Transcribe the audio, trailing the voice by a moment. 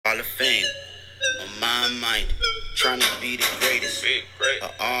of Fame. On my mind, trying to be the greatest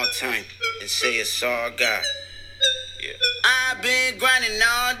of all time and say it's all God. I've been grinding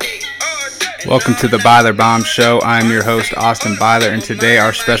all day. Welcome to the Byler Bomb Show. I'm your host, Austin Byler, and today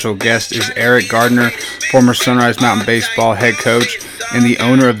our special guest is Eric Gardner, former Sunrise Mountain Baseball head coach and the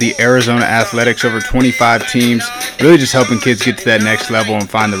owner of the Arizona Athletics, over 25 teams, really just helping kids get to that next level and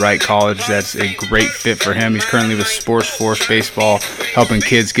find the right college that's a great fit for him. He's currently with Sports Force Baseball, helping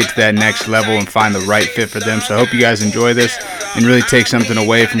kids get to that next level and find the right fit for them. So I hope you guys enjoy this and really take something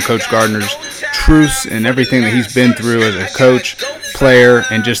away from Coach Gardner's truths and everything that he's been through as a coach, player,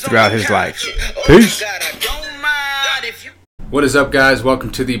 and just throughout his life. Peace. What is up, guys?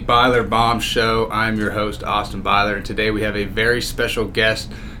 Welcome to the Byler Bomb Show. I'm your host, Austin Byler, and today we have a very special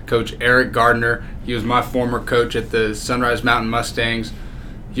guest, Coach Eric Gardner. He was my former coach at the Sunrise Mountain Mustangs.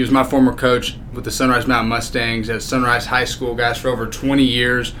 He was my former coach with the Sunrise Mountain Mustangs at Sunrise High School, guys, for over 20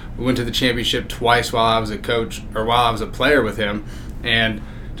 years. We went to the championship twice while I was a coach, or while I was a player with him, and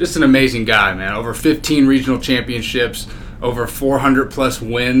just an amazing guy, man. Over 15 regional championships, over 400 plus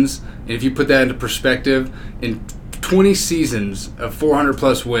wins. And if you put that into perspective, in 20 seasons of 400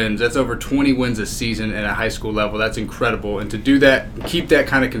 plus wins, that's over 20 wins a season at a high school level. That's incredible. And to do that, keep that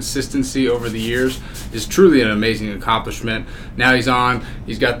kind of consistency over the years is truly an amazing accomplishment. Now he's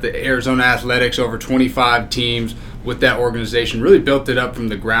got the Arizona Athletics, over 25 teams with that organization, really built it up from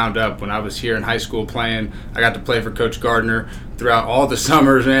the ground up. When I was here in high school playing, I got to play for Coach Gardner throughout all the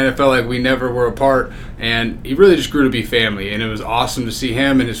summers, man. It felt like we never were apart, and he really just grew to be family, and it was awesome to see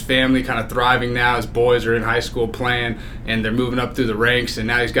him and his family kind of thriving now. His boys are in high school playing, and they're moving up through the ranks, and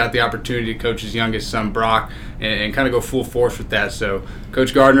now he's got the opportunity to coach his youngest son, Brock, and kind of go full force with that. So,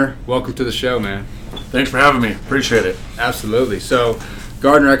 Coach Gardner, welcome to the show, man. Thanks for having me. Appreciate it. Absolutely. So,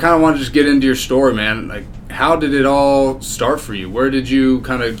 Gardner, I kind of want to just get into your story, man. Like, how did it all start for you? Where did you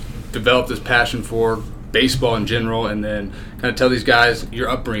kind of develop this passion for baseball in general, and then kind of tell these guys your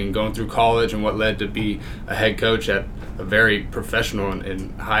upbringing, going through college, and what led to be a head coach at a very professional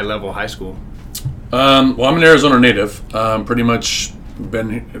and high-level high school? Well, I'm an Arizona native. Pretty much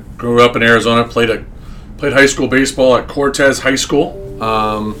grew up in Arizona. Played high school baseball at Cortez High School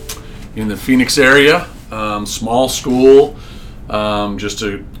in the Phoenix area. Small school. Just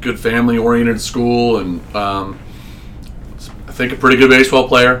a good family-oriented school, and I think a pretty good baseball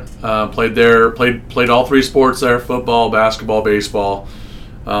player. Played there, played all three sports there: football, basketball, baseball.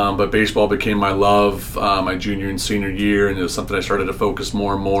 But baseball became my love my junior and senior year, and it was something I started to focus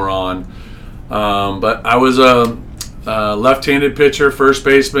more and more on. But I was a left-handed pitcher, first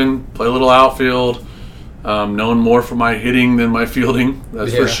baseman, play a little outfield. Known more for my hitting than my fielding,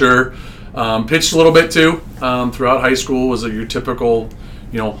 that's for sure. Pitched a little bit too throughout high school. Was your typical,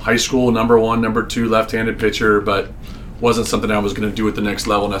 high school number one, number two left-handed pitcher, but wasn't something I was going to do at the next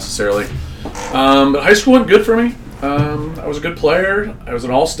level necessarily. But high school went good for me. I was a good player. I was an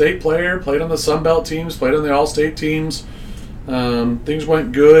all-state player. Played on the Sun Belt teams. Played on the all-state teams. Things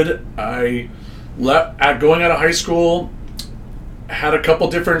went good. I going out of high school. Had a couple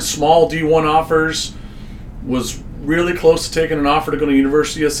different small D1 offers. Was really close to taking an offer to go to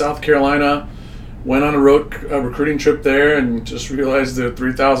University of South Carolina. Went on a recruiting trip there and just realized that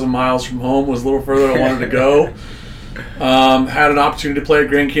 3,000 miles from home was a little further than I wanted to go. Had an opportunity to play at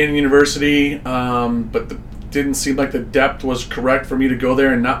Grand Canyon University, but didn't seem like the depth was correct for me to go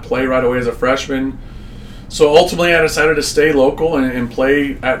there and not play right away as a freshman. So ultimately I decided to stay local and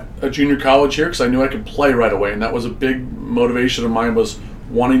play at a junior college here because I knew I could play right away, and that was a big motivation of mine, was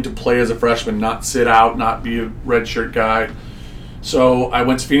wanting to play as a freshman, not sit out, not be a redshirt guy. So I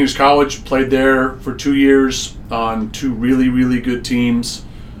went to Phoenix College, played there for 2 years on two really, really good teams.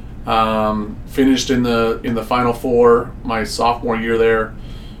 Finished in the Final Four my sophomore year there,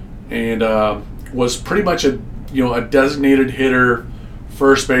 and was pretty much a designated hitter,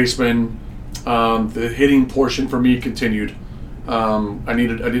 first baseman. The hitting portion for me continued. I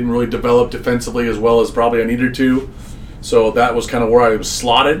didn't really develop defensively as well as probably I needed to. So that was kind of where I was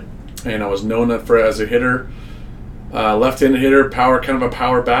slotted, and I was known as a hitter, left-handed hitter, kind of a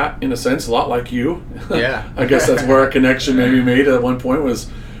power bat in a sense, a lot like you. Yeah. I guess that's where our connection maybe made at one point,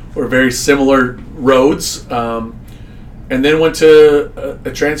 we're very similar roads. And then went to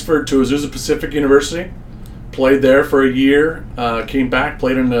transferred to Azusa Pacific University, played there for a year, came back,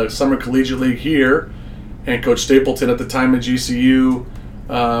 played in the Summer Collegiate League here, and Coach Stapleton at the time at GCU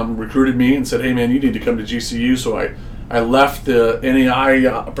recruited me and said, "Hey man, you need to come to GCU." So I left the NAI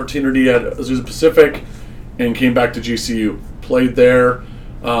opportunity at Azusa Pacific and came back to GCU. Played there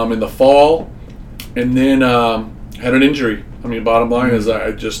in the fall, and then had an injury. I mean, bottom line is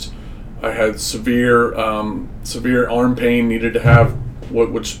I had severe arm pain. Needed to have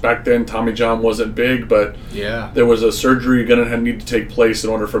which back then Tommy John wasn't big, but there was a surgery going to need to take place in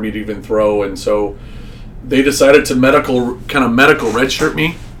order for me to even throw. And so they decided to medical redshirt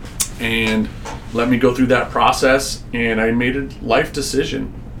me and let me go through that process. And I made a life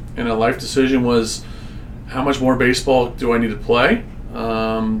decision. And a life decision was, how much more baseball do I need to play?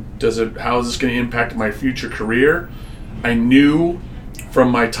 How is this going to impact my future career? I knew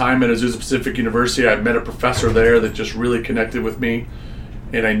from my time at Azusa Pacific University, I met a professor there that just really connected with me,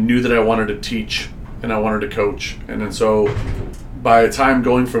 and I knew that I wanted to teach and I wanted to coach. And then so by the time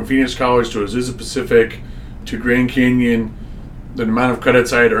going from Phoenix College to Azusa Pacific to Grand Canyon, the amount of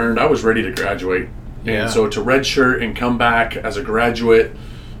credits I had earned, I was ready to graduate. And so to redshirt and come back as a graduate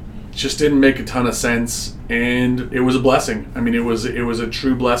just didn't make a ton of sense, and it was a blessing. I mean, it was a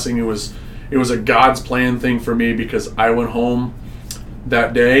true blessing. It was a God's plan thing for me, because I went home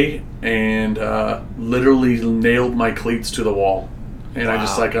that day and literally nailed my cleats to the wall. And I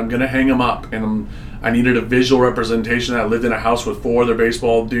just I'm going to hang them up. And I needed a visual representation. I lived in a house with 4 other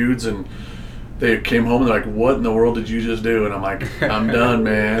baseball dudes, and they came home and they're like, what in the world did you just do? And I'm like, I'm done,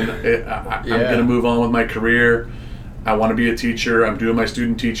 man. I'm going to move on with my career. I want to be a teacher. I'm doing my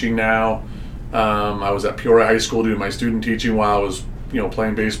student teaching now. I was at Peoria High School doing my student teaching while I was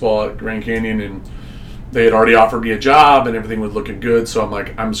playing baseball at Grand Canyon, and they had already offered me a job and everything was looking good. So I'm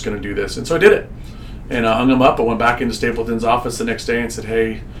like, I'm just going to do this. And so I did it. And I hung them up. I went back into Stapleton's office the next day and said,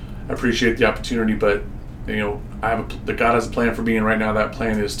 hey, I appreciate the opportunity, but the God has a plan for me, and right now that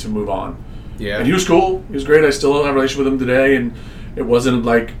plan is to move on. Yeah. And he was cool. He was great. I still have a relationship with him today, and it wasn't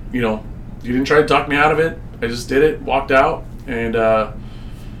like, he didn't try to talk me out of it. I just did it, walked out, and a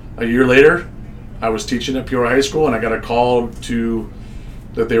year later, I was teaching at Peoria High School, and I got a call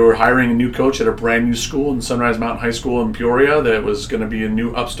that they were hiring a new coach at a brand new school in Sunrise Mountain High School in Peoria that was going to be a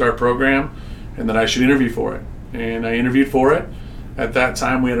new upstart program, and that I should interview for it. And I interviewed for it. At that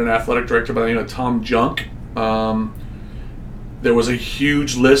time, we had an athletic director by the name of Tom Junk. There was a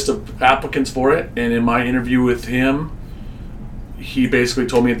huge list of applicants for it, and in my interview with him, he basically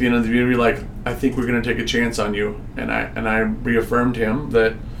told me at the end of the interview, like, I think we're going to take a chance on you. And I reaffirmed him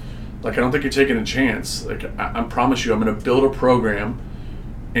that, like, I don't think you're taking a chance. Like, I promise you, I'm going to build a program,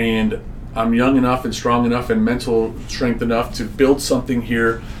 and I'm young enough and strong enough and mental strength enough to build something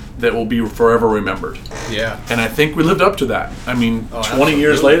here that will be forever remembered. Yeah. And I think we lived up to that. I mean, 20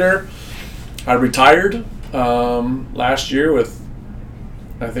 years later, I retired last year with,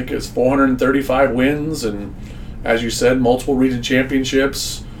 I think it's 435 wins, and as you said, multiple region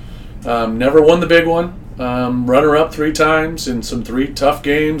championships. Never won the big one. Runner-up 3 times in some 3 tough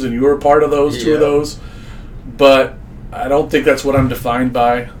games, and you were a part of those, 2 of those. But I don't think that's what I'm defined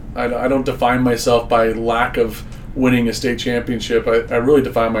by. I don't define myself by lack of winning a state championship. I really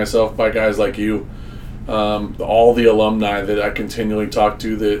define myself by guys like you, all the alumni that I continually talk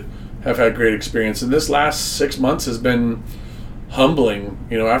to that have had great experience. And this last 6 months has been humbling.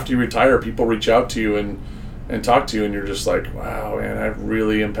 After you retire, people reach out to you and talk to you, and you're just like, wow, man, I've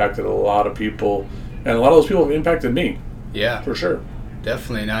really impacted a lot of people, and a lot of those people have impacted me. Yeah, for sure.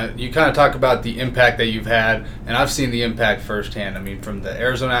 Definitely. Now, you kind of talk about the impact that you've had, and I've seen the impact firsthand. I mean, from the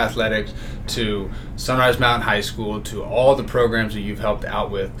Arizona Athletics to Sunrise Mountain High School to all the programs that you've helped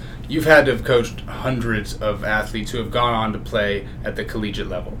out with. You've had to have coached hundreds of athletes who have gone on to play at the collegiate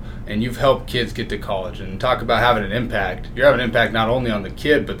level, and you've helped kids get to college. And talk about having an impact. You're having an impact not only on the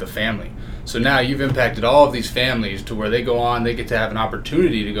kid, but the family. So now you've impacted all of these families to where they go on, they get to have an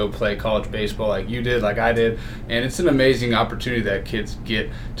opportunity to go play college baseball like you did, like I did. And it's an amazing opportunity that kids get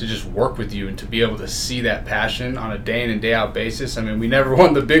to just work with you and to be able to see that passion on a day in and day out basis. I mean, we never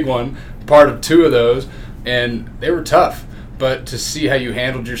won the big one, part of 2 of those, and they were tough. But to see how you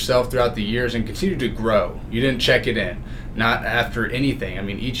handled yourself throughout the years and continue to grow, you didn't check it in. Not after anything. I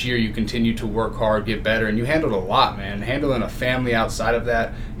mean, each year you continue to work hard, get better, and you handled a lot, man. Handling a family outside of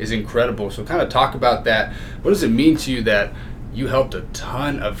that is incredible. So kind of talk about that. What does it mean to you that you helped a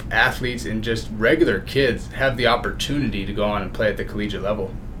ton of athletes and just regular kids have the opportunity to go on and play at the collegiate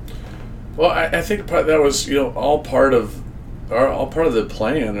level? Well, I think that was all part of the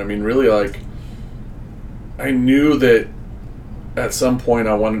plan. I mean, really, like, I knew that at some point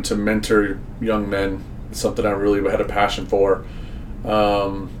I wanted to mentor young men. Something I really had a passion for.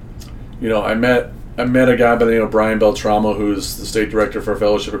 I met a guy by the name of Brian Beltramo, who's the state director for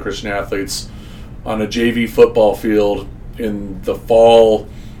Fellowship of Christian Athletes, on a JV football field in the fall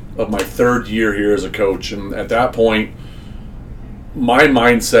of my 3rd year here as a coach. And at that point, my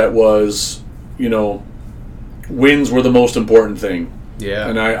mindset was, wins were the most important thing. Yeah.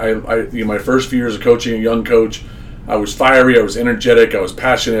 And I my first few years of coaching, a young coach, I was fiery, I was energetic, I was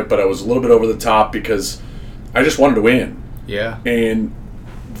passionate, but I was a little bit over the top because I just wanted to win. Yeah. And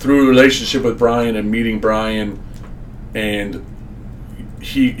through a relationship with Brian and meeting Brian, and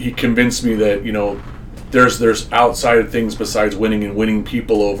he convinced me that, you know, there's outside of things besides winning and winning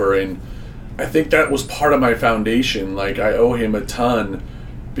people over, and I think that was part of my foundation. Like, I owe him a ton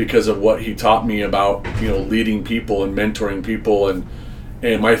because of what he taught me about, you know, leading people and mentoring people, and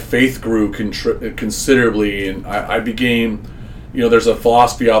my faith grew considerably, and I became, you know, there's a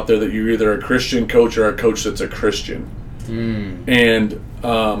philosophy out there that you're either a Christian coach or a coach that's a Christian. And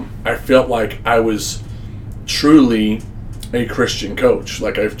I felt like I was truly a Christian coach.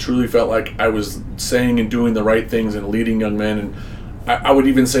 Like, I truly felt like I was saying and doing the right things and leading young men. And I would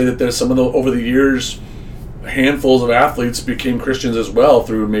even say that there's some of the, over the years, handfuls of athletes became Christians as well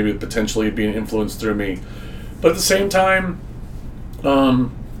through maybe potentially being influenced through me. But at the same time,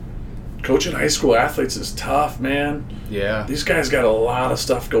 coaching high school athletes is tough, man. Yeah. These guys got a lot of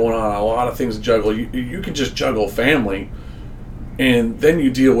stuff going on, a lot of things to juggle. You can just juggle family, and then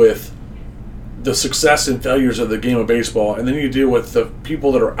you deal with the success and failures of the game of baseball, and then you deal with the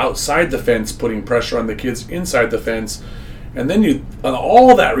people that are outside the fence putting pressure on the kids inside the fence, and then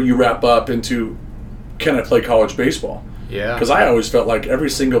all that you wrap up into, can I play college baseball? Yeah. Because I always felt like every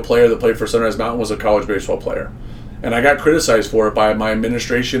single player that played for Sunrise Mountain was a college baseball player. And I got criticized for it by my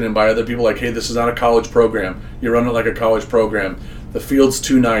administration and by other people, like, hey, this is not a college program. You run it like a college program. The field's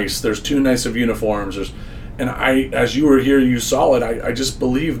too nice. There's too nice of uniforms. And as you were here, you saw it. I just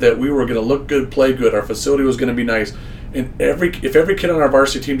believed that we were going to look good, play good. Our facility was going to be nice. And if every kid on our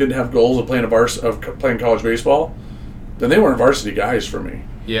varsity team didn't have goals of playing college baseball, then they weren't varsity guys for me.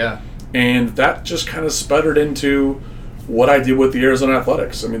 Yeah. And that just kind of sputtered into what I did with the Arizona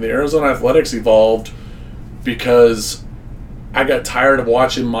Athletics. I mean, the Arizona Athletics evolved because I got tired of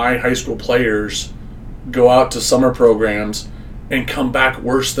watching my high school players go out to summer programs and come back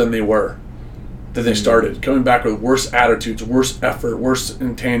worse than they were, than they started. Coming back with worse attitudes, worse effort, worse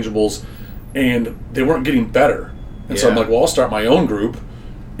intangibles, and they weren't getting better. And so I'm like, well, I'll start my own group.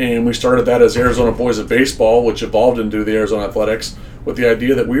 And we started that as Arizona Boys of Baseball, which evolved into the Arizona Athletics, with the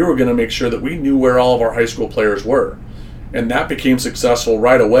idea that we were going to make sure that we knew where all of our high school players were. And that became successful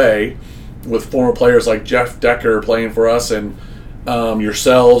right away, with former players like Jeff Decker playing for us, and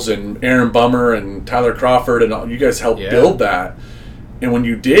yourselves and Aaron Bummer and Tyler Crawford, and all, you guys helped build that. And when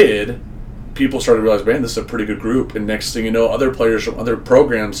you did, people started to realize, man, this is a pretty good group. And next thing you know, other players from other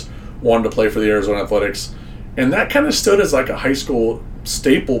programs wanted to play for the Arizona Athletics. And that kind of stood as like a high school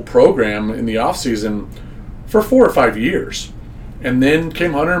staple program in the offseason for 4 or 5 years. And then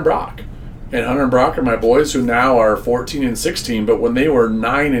came Hunter and Brock. And Hunter and Brock are my boys, who now are 14 and 16. But when they were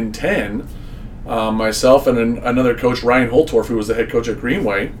 9 and 10, myself and another coach, Ryan Holtorf, who was the head coach at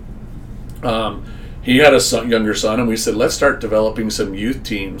Greenway, he had a younger son, and we said, let's start developing some youth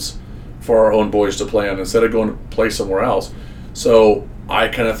teams for our own boys to play on instead of going to play somewhere else. So I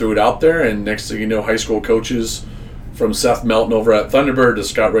kind of threw it out there, and next thing you know, high school coaches, from Seth Melton over at Thunderbird to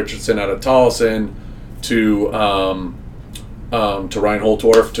Scott Richardson out of Tolleson to Ryan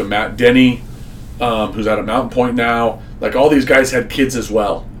Holtorf to Matt Denny, who's out at Mountain Point now. Like, all these guys had kids as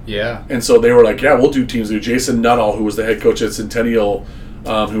well. Yeah. And so they were like, yeah, we'll do teams. Jason Nuttall, who was the head coach at Centennial,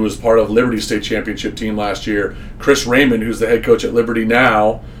 who was part of Liberty State Championship team last year. Chris Raymond, who's the head coach at Liberty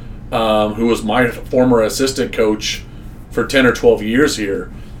now, who was my former assistant coach for 10 or 12 years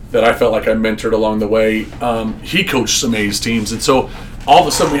here, that I felt like I mentored along the way. He coached some A's teams. And so all of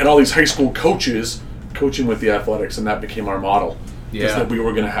a sudden we had all these high school coaches coaching with the Athletics, and that became our model. Is that we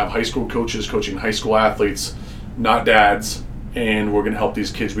were going to have high school coaches coaching high school athletes, not dads, and we're going to help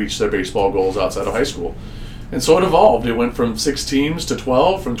these kids reach their baseball goals outside of high school. And so it evolved. It went from 6 teams to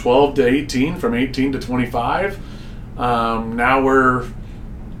 12, from 12 to 18, from 18 to 25. Now we're,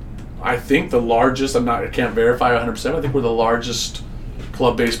 I think, the largest. I can't verify 100%. I think we're the largest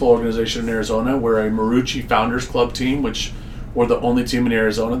club baseball organization in Arizona. We're a Marucci Founders Club team, which we're the only team in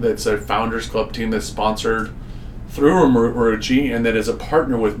Arizona that's a Founders Club team that's sponsored through Marucci and that is a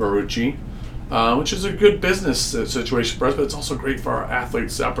partner with Marucci, which is a good business situation for us, but it's also great for our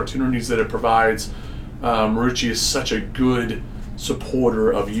athletes, the opportunities that it provides. Marucci is such a good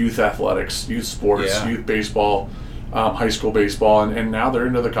supporter of youth athletics, youth sports, youth baseball, high school baseball, and now they're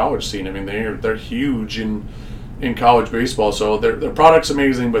into the college scene. I mean, they're huge in college baseball, so their product's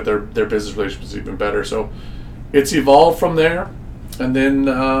amazing, but their business relationship is even better. So it's evolved from there, and then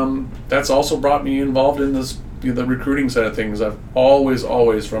that's also brought me involved in this, the recruiting side of things. I've always,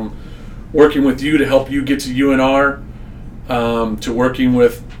 from working with you to help you get to UNR, to working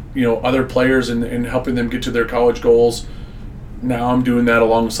with other players and helping them get to their college goals. Now I'm doing that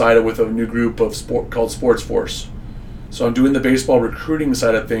alongside it with a new group of called Sports Force. So I'm doing the baseball recruiting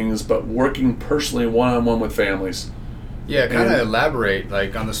side of things, but working personally one-on-one with families. Yeah, kind of elaborate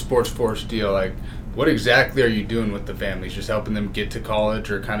like on the Sports Force deal. Like, what exactly are you doing with the families? Just helping them get to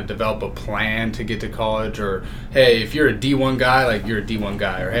college, or kind of develop a plan to get to college? Or, hey, if you're a D1 guy, like you're a D1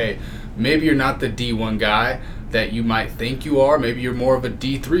 guy. Or, hey, maybe you're not the D1 guy that you might think you are. Maybe you're more of a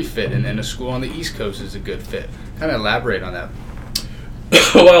D3 fit, and a school on the East Coast is a good fit. Kind of elaborate on that.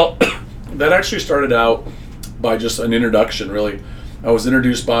 Well, that actually started out by just an introduction, really. I was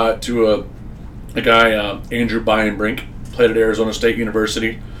introduced to a guy, Andrew Byenbrink, played at Arizona State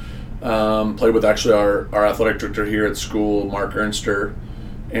University. Played with actually our athletic director here at school, Mark Ernster.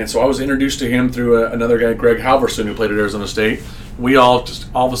 And so I was introduced to him through another guy, Greg Halverson, who played at Arizona State. We all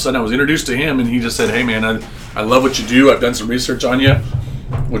of a sudden, I was introduced to him, and he just said, "Hey, man, I love what you do. I've done some research on you.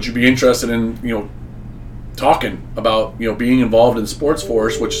 Would you be interested in, talking about, being involved in Sports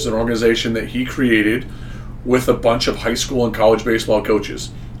Force, which is an organization that he created with a bunch of high school and college baseball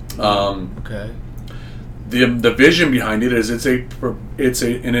coaches." Okay. The vision behind it is it's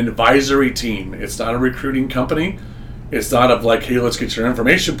an advisory team. It's not a recruiting company. It's not of like, hey, let's get your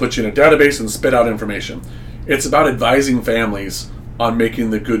information, put you in a database, and spit out information. It's about advising families on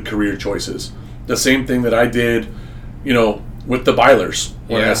making the good career choices. The same thing that I did, with the Bylers.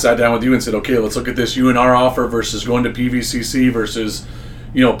 When I sat down with you and said, okay, let's look at this UNR offer versus going to PVCC versus,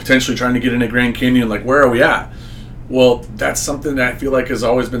 potentially trying to get into Grand Canyon. Like, where are we at? Well, that's something that I feel like has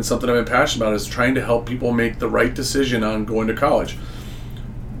always been something I've been passionate about, is trying to help people make the right decision on going to college.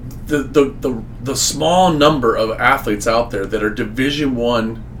 The small number of athletes out there that are Division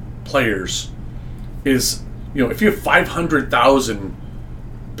I players is, if you have 500,000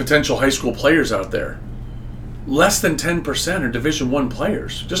 potential high school players out there, less than 10% are Division I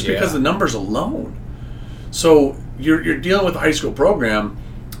players, just because the numbers alone. So you're dealing with a high school program.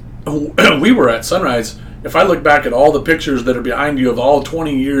 We were at Sunrise. If I look back at all the pictures that are behind you of all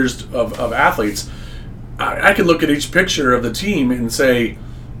 20 years of athletes, I can look at each picture of the team and say,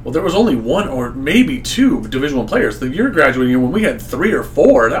 well, there was only one or maybe two Division I players. The year graduating year, when we had 3 or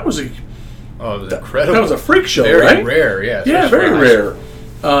 4, that was it was incredible. That was a freak show, very right? Very rare, yeah. Yeah, very rare.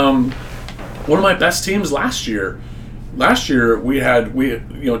 One of my best teams last year. Last year we had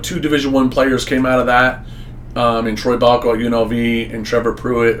 2 Division I players came out of that, in Troy Balco at UNLV and Trevor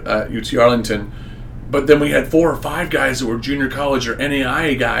Pruitt at UT Arlington. But then we had 4 or 5 guys that were junior college or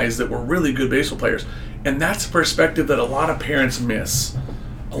NAIA guys that were really good baseball players. And that's a perspective that a lot of parents miss.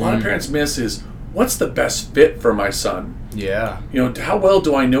 A lot of parents miss is, what's the best fit for my son? Yeah. How well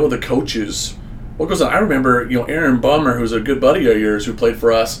do I know the coaches? What goes on? I remember, Aaron Bummer, who's a good buddy of yours who played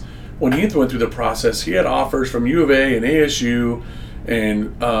for us, when he went through the process, he had offers from U of A and ASU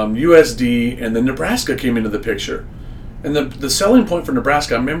and USD, and then Nebraska came into the picture. And the selling point for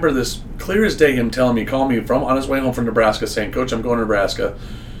Nebraska, I remember this clear as day, him telling me, calling me on his way home from Nebraska saying, "Coach, I'm going to Nebraska.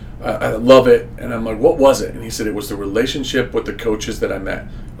 I love it." And I'm like, "What was it?" And he said, "It was the relationship with the coaches that I met.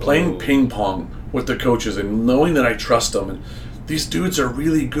 Playing ping pong with the coaches and knowing that I trust them. And these dudes are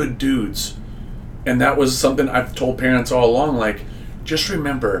really good dudes." And that was something I've told parents all along, like, just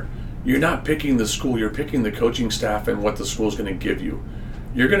remember, you're not picking the school, you're picking the coaching staff and what the school's going to give you.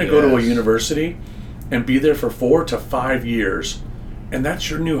 You're going to go to a university and be there for 4 to 5 years, and that's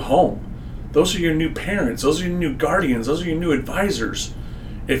your new home. Those are your new parents. Those are your new guardians. Those are your new advisors.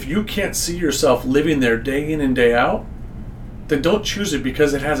 If you can't see yourself living there day in and day out, then don't choose it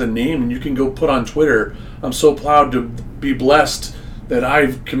because it has a name and you can go put on Twitter, "I'm so proud to be blessed that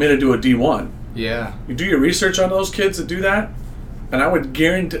I've committed to a D1." Yeah. You do your research on those kids that do that, and I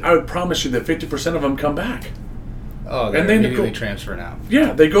would promise you that 50% of them come back. Oh, they're immediately transfer now.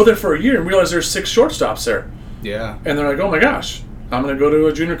 Yeah, they go there for a year and realize there's 6 shortstops there. Yeah. And they're like, "Oh my gosh, I'm going to go to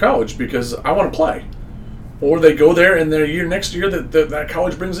a junior college because I want to play." Or they go there and next year that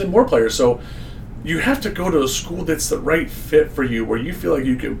college brings in more players. So you have to go to a school that's the right fit for you, where you feel like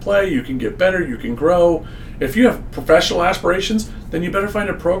you can play, you can get better, you can grow. If you have professional aspirations, then you better find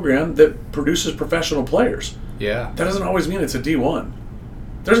a program that produces professional players. Yeah. That doesn't always mean it's a D1.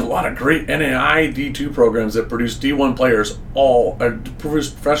 There's a lot of great NAI D2 programs that produce D1 players produce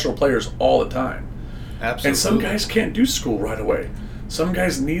professional players all the time. Absolutely. And some guys can't do school right away. Some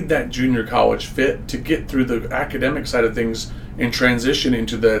guys need that junior college fit to get through the academic side of things and transition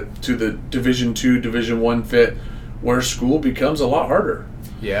into the Division II, Division I fit, where school becomes a lot harder.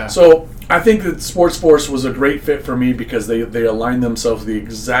 Yeah. So I think that Sports Force was a great fit for me because they align themselves with the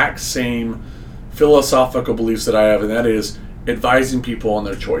exact same philosophical beliefs that I have, and that is advising people on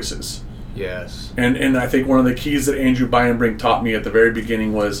their choices. Yes. And I think one of the keys that Andrew Byenbrink taught me at the very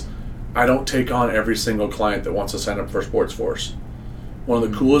beginning was, I don't take on every single client that wants to sign up for Sports Force. One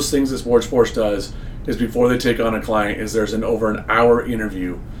of the coolest things that Sports Force does is, before they take on a client, is there's over an hour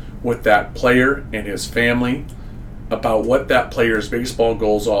interview with that player and his family about what that player's baseball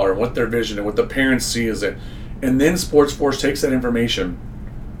goals are and what their vision and what the parents see as it. And then Sports Force takes that information,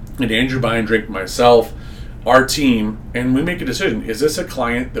 and Andrew Beyendrink, myself, our team, and we make a decision. Is this a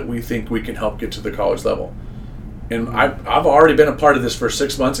client that we think we can help get to the college level? And I've already been a part of this for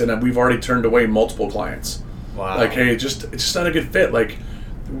 6 months, and we've already turned away multiple clients. Wow. Like, hey, it's just not a good fit. Like,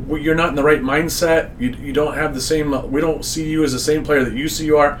 you're not in the right mindset. You don't have the same. We don't see you as the same player that you see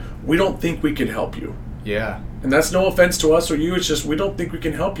you are. We don't think we can help you. Yeah. And that's no offense to us or you. It's just we don't think we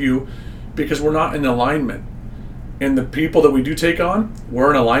can help you because we're not in alignment. And the people that we do take on,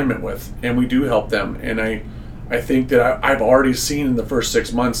 we're in alignment with, and we do help them. And I think that I've already seen in the first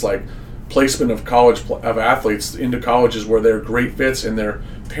 6 months, like, placement of of athletes into colleges where they're great fits and their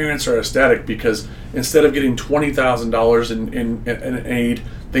parents are ecstatic because instead of getting $20,000 in aid,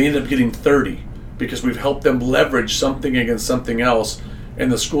 they end up getting $30 because we've helped them leverage something against something else,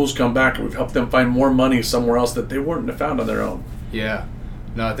 and the schools come back and we've helped them find more money somewhere else that they wouldn't have found on their own. Yeah.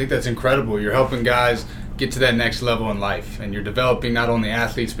 No, I think that's incredible. You're helping guys get to that next level in life, and you're developing not only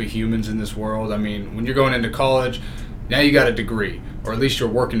athletes but humans in this world. I mean, when you're going into college, now you got a degree, or at least you're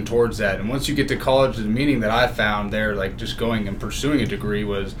working towards that. And once you get to college, the meaning that I found there, like just going and pursuing a degree,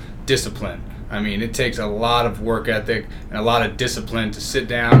 was discipline. I mean, it takes a lot of work ethic and a lot of discipline to sit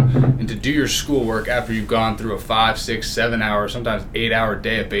down and to do your schoolwork after you've gone through a 5, 6, 7 hour, sometimes 8-hour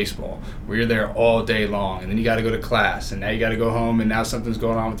day of baseball where you're there all day long, and then you got to go to class, and now you got to go home, and now something's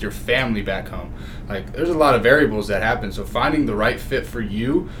going on with your family back home. Like, there's a lot of variables that happen. So finding the right fit for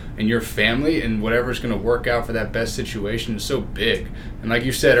you and your family and whatever's going to work out for that best situation is so big. And like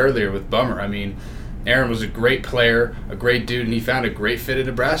you said earlier with Bummer, I mean, Aaron was a great player, a great dude, and he found a great fit at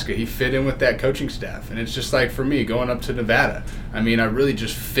Nebraska. He fit in with that coaching staff. And it's just like for me going up to Nevada. I mean, I really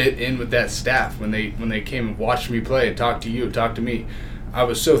just fit in with that staff when they came and watched me play and talked to you, talked to me. I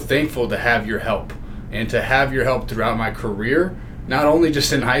was so thankful to have your help. And to have your help throughout my career, not only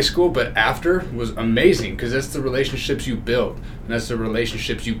just in high school, but after, was amazing because that's the relationships you build and that's the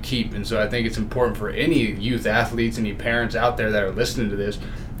relationships you keep. And so I think it's important for any youth athletes, any parents out there that are listening to this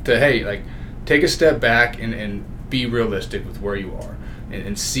to, hey, like, take a step back and be realistic with where you are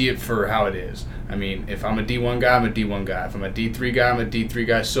and see it for how it is. I mean, if I'm a D1 guy, I'm a D1 guy. If I'm a D3 guy, I'm a D3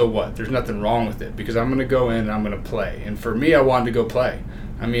 guy. So what? There's nothing wrong with it because I'm going to go in and I'm going to play. And for me, I wanted to go play.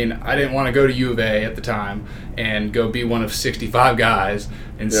 I mean, I didn't want to go to U of A at the time and go be one of 65 guys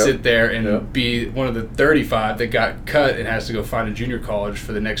and sit there and be one of the 35 that got cut and has to go find a junior college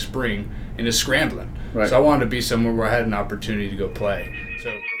for the next spring and is scrambling. Right. So I wanted to be somewhere where I had an opportunity to go play.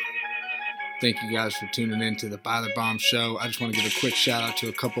 So thank you guys for tuning in to the Byler Bomb Show. I just want to give a quick shout out to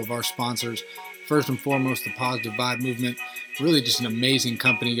a couple of our sponsors. First and foremost, the Positive Vibe Movement. Really just an amazing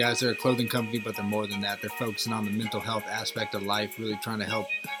company, guys. They're a clothing company, but they're more than that. They're focusing on the mental health aspect of life, really trying to help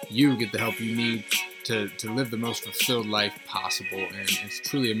you get the help you need to live the most fulfilled life possible. And it's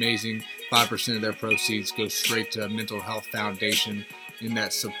truly amazing. 5% of their proceeds go straight to a mental health foundation. In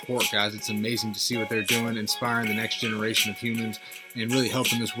that support, guys, it's amazing to see what they're doing, inspiring the next generation of humans and really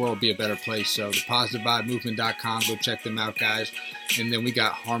helping this world be a better place. So thepositivevibemovement.com, go check them out, guys. And then we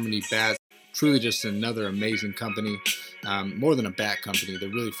got Harmony Bats, truly just another amazing company. More than a bat company. They're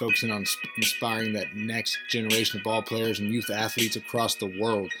really focusing on inspiring that next generation of ball players and youth athletes across the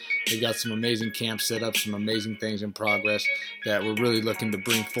world. They've got some amazing camps set up, some amazing things in progress that we're really looking to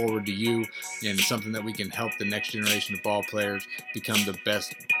bring forward to you, and something that we can help the next generation of ball players become the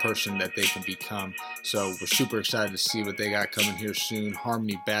best person that they can become. So we're super excited to see what they got coming here soon.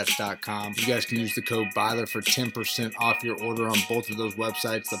 HarmonyBats.com. You guys can use the code BYLER for 10% off your order on both of those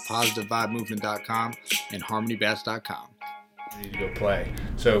websites, thepositivevibemovement.com and HarmonyBats.com. Need to go play.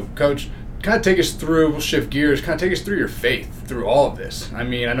 So, Coach, kind of take us through, we'll shift gears, kind of take us through your faith through all of this. I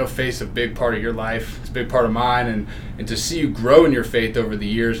mean, I know faith's a big part of your life. It's a big part of mine. And to see you grow in your faith over the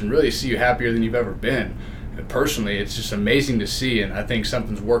years and really see you happier than you've ever been. Personally, it's just amazing to see, and I think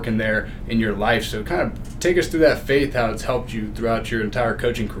something's working there in your life. So kind of take us through that faith, how it's helped you throughout your entire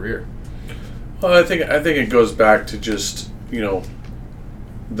coaching career. Well, I think it goes back to just,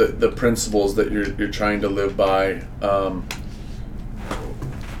 the principles that you're trying to live by.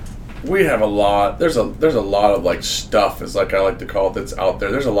 We have a lot. There's a lot of like stuff, is like I like to call it, that's out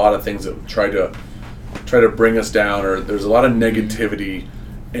there. There's a lot of things that try to bring us down, or there's a lot of negativity,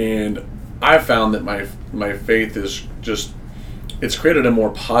 and I found that my faith is just, it's created a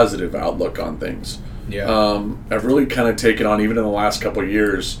more positive outlook on things. Yeah. I've really kind of taken on, even in the last couple of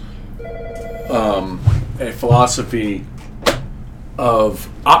years, a philosophy of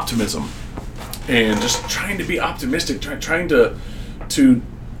optimism and just trying to be optimistic, trying to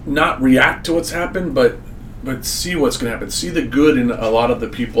not react to what's happened, but see what's going to happen. See the good in a lot of the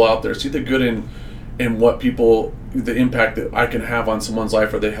people out there. See the good and what people, the impact that I can have on someone's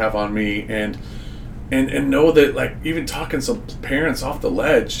life or they have on me, and know that, like, even talking some parents off the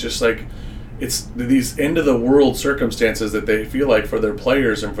ledge, just like, it's these end of the world circumstances that they feel like for their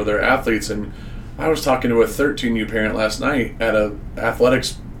players and for their athletes. And I was talking to a 13U parent last night at a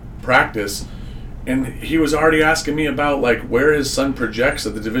athletics practice, and he was already asking me about, like, where his son projects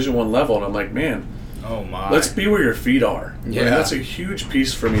at the Division I level, and I'm like, man, oh my, let's be where your feet are. Yeah, like, that's a huge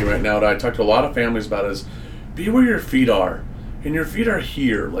piece for me right now that I talk to a lot of families about, is be where your feet are, and your feet are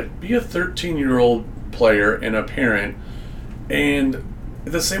here. Like, be a 13-year-old player and a parent, and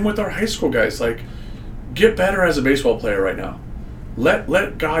the same with our high school guys. Like, get better as a baseball player right now.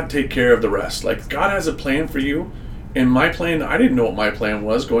 Let God take care of the rest. Like, God has a plan for you. And my plan, I didn't know what my plan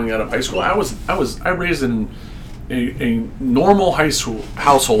was going out of high school. I raised in a normal high school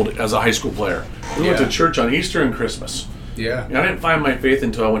household as a high school player. We went to church on Easter and Christmas. Yeah. And I didn't find my faith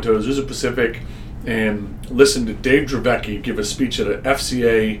until I went to Azusa Pacific and listened to Dave Dravecki give a speech at an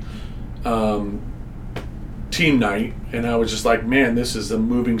FCA team night, and I was just like, man, this is the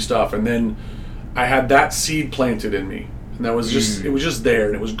moving stuff. And then I had that seed planted in me, and that was just it was just there,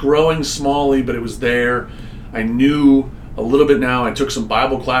 and it was growing smallly, but it was there. I knew a little bit now. I took some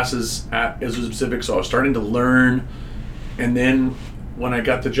Bible classes at Azusa Pacific, so I was starting to learn. And then when I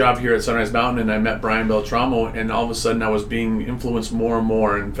got the job here at Sunrise Mountain, and I met Brian Beltramo, and all of a sudden I was being influenced more and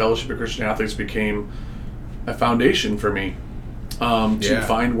more, and Fellowship of Christian Athletes became a foundation for me to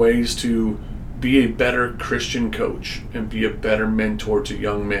find ways to be a better Christian coach, and be a better mentor to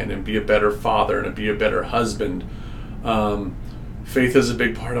young men, and be a better father, and be a better husband. Faith is a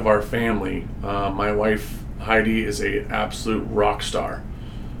big part of our family. My wife Heidi is a absolute rock star.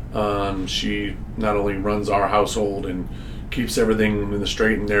 She not only runs our household and keeps everything in the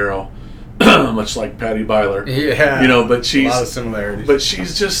straight and narrow, much like Patty Byler. Yeah, but she's a lot of similarities. But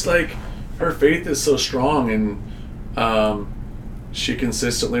she's just like, her faith is so strong, and she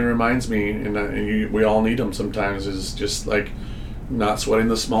consistently reminds me, and we all need them sometimes, is just like not sweating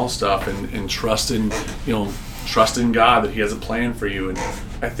the small stuff, and trusting God that He has a plan for you. And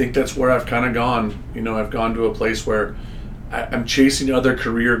I think that's where I've kind of gone. I've gone to a place where I'm chasing other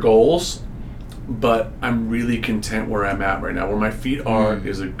career goals, but I'm really content where I'm at right now. Where my feet are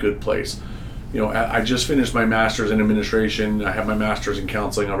is a good place. I just finished my master's in administration. I have my master's in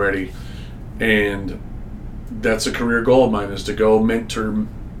counseling already, and that's a career goal of mine, is to go mentor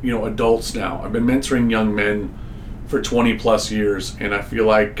adults now. I've been mentoring young men for 20 plus years, and I feel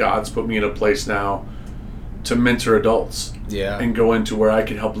like God's put me in a place now to mentor adults, and go into where I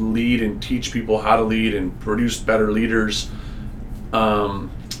can help lead and teach people how to lead and produce better leaders,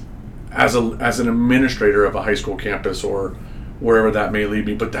 as an administrator of a high school campus or wherever that may lead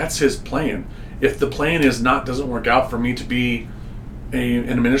me. But that's His plan. If the plan doesn't work out for me to be an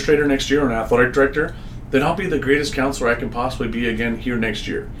administrator next year or an athletic director, then I'll be the greatest counselor I can possibly be again here next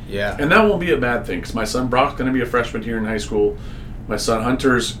year. Yeah, and that won't be a bad thing, because my son Brock's going to be a freshman here in high school. My son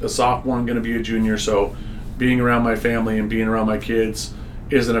Hunter's a sophomore and going to be a junior. So being around my family and being around my kids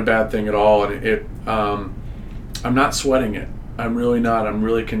isn't a bad thing at all, and I'm not sweating it. I'm really not. I'm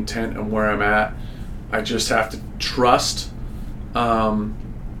really content in where I'm at. I just have to trust. I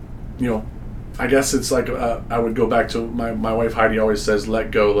guess it's like I would go back to my wife Heidi always says,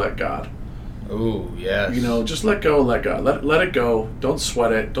 "Let go, let God." Oh yes. Just let go, let God. Let it go. Don't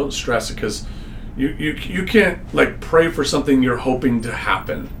sweat it. Don't stress it, because you can't like pray for something you're hoping to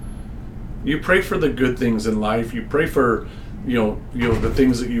happen. You pray for the good things in life. You pray for, the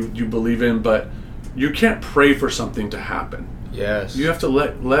things that you believe in, but you can't pray for something to happen. Yes. You have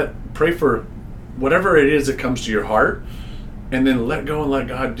to pray for whatever it is that comes to your heart, and then let go and let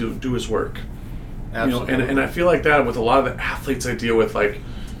God do His work. Absolutely. And I feel like that with a lot of the athletes I deal with. Like,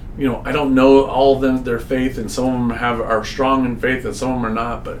 I don't know all of them, their faith, and some of them are strong in faith, and some of them are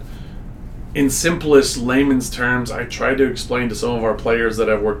not. But in simplest layman's terms, I try to explain to some of our players that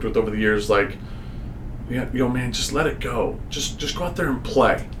I've worked with over the years, like, man, just let it go. Just go out there and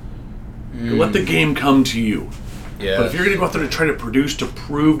play. Let the game come to you. Yeah. But if you're going to go out there to try to produce, to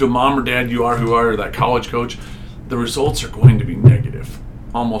prove to mom or dad you are who are that college coach, the results are going to be negative.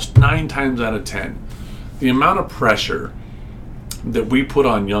 Almost 9 times out of 10. The amount of pressure that we put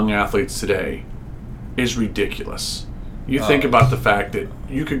on young athletes today is ridiculous. You think about the fact that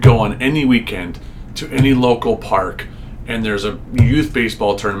you could go on any weekend to any local park, and there's a youth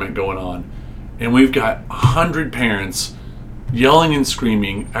baseball tournament going on, and we've got 100 parents yelling and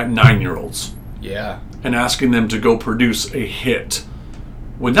screaming at 9-year-olds. Yeah. And asking them to go produce a hit.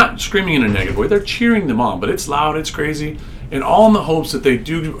 Well, not screaming in a negative way. They're cheering them on, but it's loud, it's crazy, and all in the hopes that they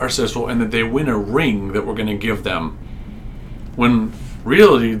are successful and that they win a ring that we're going to give them. When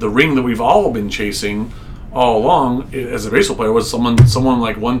really the ring that we've all been chasing all along as a baseball player was someone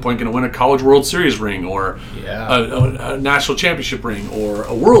like one point going to win a College World Series ring or a national championship ring or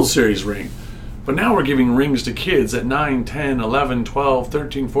a World Series ring. But now we're giving rings to kids at 9, 10, 11, 12,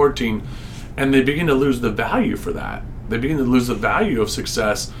 13, 14, and they begin to lose the value for that. They begin to lose the value of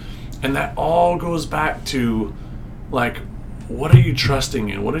success, and that all goes back to, like, what are you trusting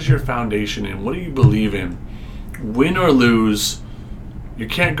in? What is your foundation in? What do you believe in? Win or lose, you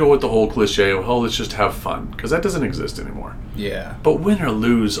can't go with the whole cliche of, oh, let's just have fun, because that doesn't exist anymore. Yeah. But win or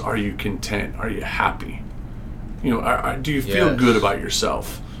lose, are you content? Are you happy? You know, do you feel good about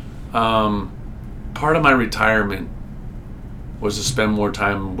yourself? Part of my retirement was to spend more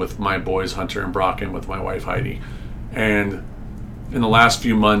time with my boys, Hunter and Brock, and with my wife, Heidi. And in the last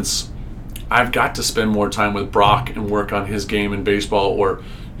few months, I've got to spend more time with Brock and work on his game in baseball. Or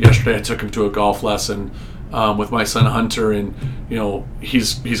yesterday I took him to a golf lesson with my son Hunter, and you know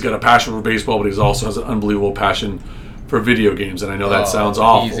he's got a passion for baseball, but he also has an unbelievable passion for video games. And I know that sounds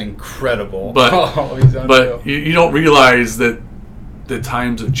awful. He's incredible. But he's unreal. But you don't realize that the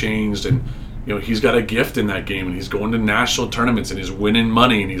times have changed, and you know he's got a gift in that game, and he's going to national tournaments, and he's winning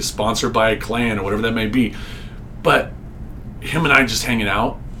money, and he's sponsored by a clan or whatever that may be. But him and I just hanging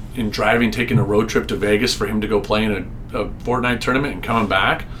out and driving, taking a road trip to Vegas for him to go play in a Fortnite tournament and coming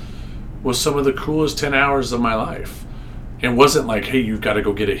back was some of the coolest 10 hours of my life. It wasn't like, hey, you've got to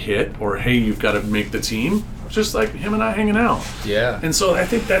go get a hit, or hey, you've got to make the team. It was just like him and I hanging out. Yeah. And so I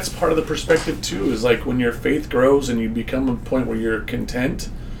think that's part of the perspective too, is like when your faith grows and you become a point where you're content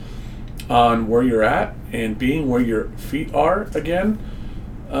on where you're at and being where your feet are again,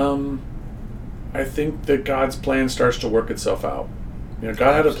 I think that God's plan starts to work itself out. You know,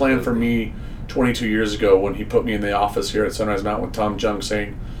 God had a plan for me 22 years ago when he put me in the office here at Sunrise Mountain with Tom Jung,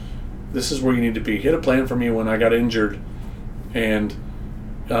 saying, this is where you need to be. He had a plan for me when I got injured and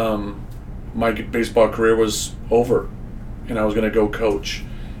my baseball career was over and I was going to go coach.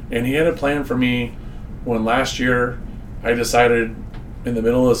 And he had a plan for me when last year I decided in the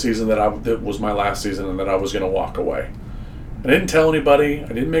middle of the season that was my last season and that I was going to walk away. I didn't tell anybody. I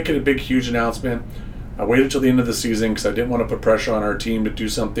didn't make it a big, huge announcement. I waited till the end of the season because I didn't want to put pressure on our team to do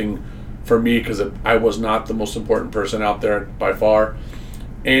something for me, because I was not the most important person out there by far.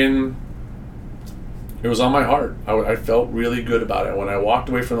 And it was on my heart. I felt really good about it. When I walked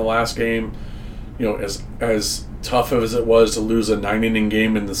away from the last game, you know, as tough as it was to lose a 9-inning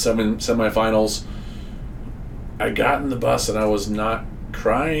game in the semifinals, I got in the bus and I was not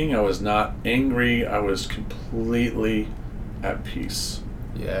crying. I was not angry. I was completely at peace.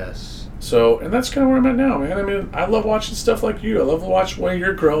 Yes. So, and that's kind of where I'm at now, man. I mean, I love watching stuff like you. I love to watch the way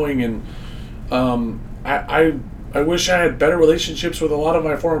you're growing, and I wish I had better relationships with a lot of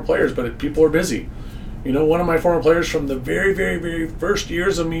my former players, but people are busy. You know, one of my former players from the very, very, very first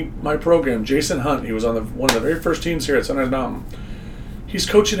years of my program, Jason Hunt, he was on one of the very first teams here at Sunrise Mountain. He's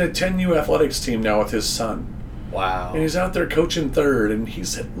coaching a 10U athletics team now with his son. Wow. And he's out there coaching third, and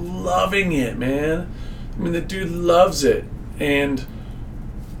he's loving it, man. I mean, the dude loves it. And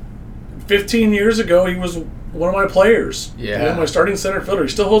 15 years ago, he was one of my players. Yeah. You know, my starting center fielder. He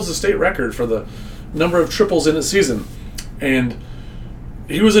still holds the state record for the number of triples in a season. And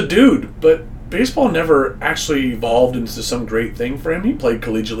he was a dude, but baseball never actually evolved into some great thing for him. He played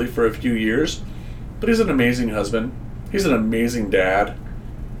collegiately for a few years, but he's an amazing husband. He's an amazing dad.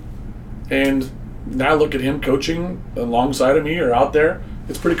 And now look at him coaching alongside of me or out there.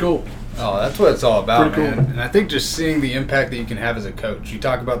 It's pretty cool. Oh, that's what it's all about, Pretty man. cool. And I think just seeing the impact that you can have as a coach. You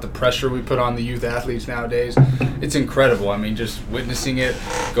talk about the pressure we put on the youth athletes nowadays. It's incredible. I mean, just witnessing it,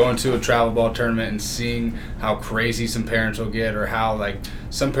 going to a travel ball tournament and seeing how crazy some parents will get, or how, like,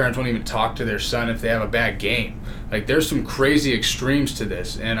 some parents won't even talk to their son if they have a bad game. Like, there's some crazy extremes to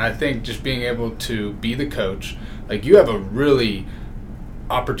this. And I think just being able to be the coach, like, you have a really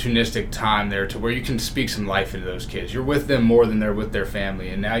opportunistic time there to where you can speak some life into those kids. You're with them more than they're with their family,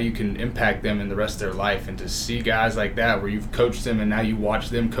 and now you can impact them in the rest of their life. And to see guys like that where you've coached them and now you watch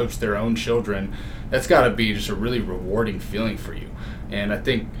them coach their own children, that's got to be just a really rewarding feeling for you. And I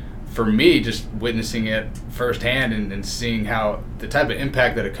think for me, just witnessing it firsthand and seeing how the type of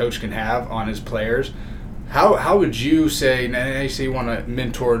impact that a coach can have on his players. How would you say, now you say you want to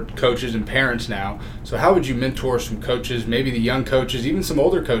mentor coaches and parents now, so how would you mentor some coaches, maybe the young coaches, even some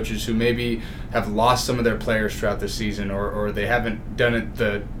older coaches who maybe have lost some of their players throughout the season, or they haven't done it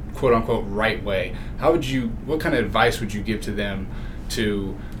the quote-unquote right way? What kind of advice would you give to them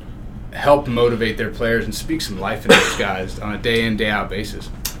to help motivate their players and speak some life into those guys on a day-in, day-out basis?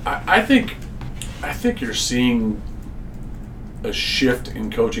 I think you're seeing a shift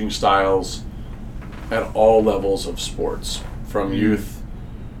in coaching styles at all levels of sports, from youth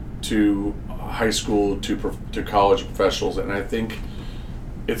to high school to college professionals, and I think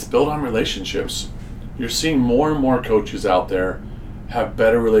it's built on relationships. You're seeing more and more coaches out there have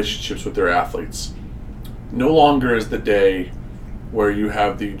better relationships with their athletes. No longer is the day where you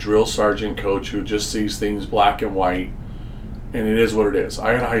have the drill sergeant coach who just sees things black and white, and it is what it is.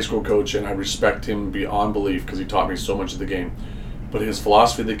 I had a high school coach, and I respect him beyond belief because he taught me so much of the game. But his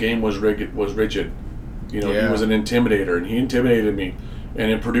philosophy of the game was rigid. He was an intimidator, and he intimidated me,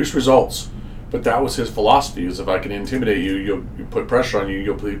 and it produced results. But that was his philosophy: is if I can intimidate you, you put pressure on you,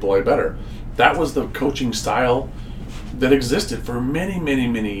 you'll play better. That was the coaching style that existed for many, many,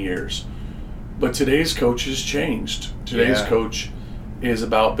 many years. But today's coach has changed. Today's coach is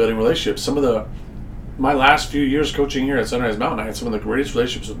about building relationships. My last few years coaching here at Sunrise Mountain, I had some of the greatest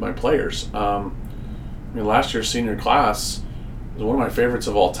relationships with my players. Last year's senior class was one of my favorites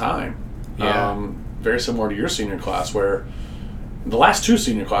of all time. Yeah. Very similar to your senior class, where the last two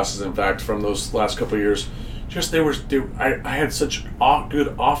senior classes, in fact, from those last couple of years, I had such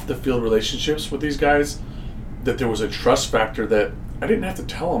good off the field relationships with these guys that there was a trust factor that I didn't have to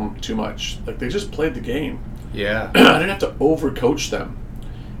tell them too much. Like, they just played the game. Yeah. I didn't have to overcoach them.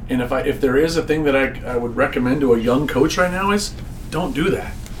 And if there is a thing that I would recommend to a young coach right now is don't do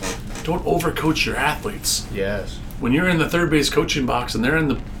that. Don't overcoach your athletes. Yes. When you're in the third base coaching box and they're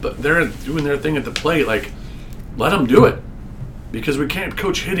doing their thing at the plate, like, let them do it. Because we can't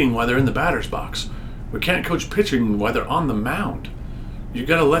coach hitting while they're in the batter's box. We can't coach pitching while they're on the mound. You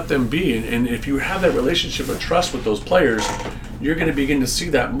got to let them be. And if you have that relationship of trust with those players, you're going to begin to see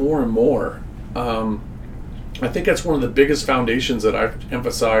that more and more. I think that's one of the biggest foundations that I've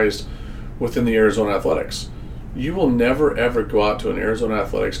emphasized within the Arizona Athletics. You will never, ever go out to an Arizona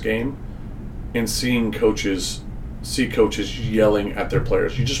Athletics game and see coaches yelling at their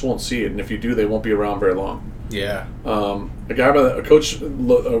players. You just won't see it. And if you do, they won't be around very long. Yeah. A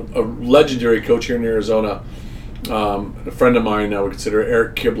legendary coach here in Arizona, a friend of mine I would consider,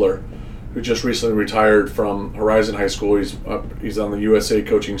 Eric Kibler, who just recently retired from Horizon High School. He's on the USA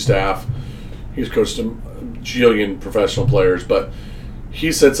coaching staff. He's coached a jillion professional players, but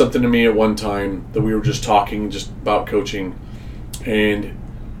he said something to me at one time that we were just talking just about coaching, and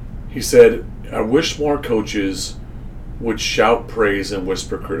he said, I wish more coaches would shout praise and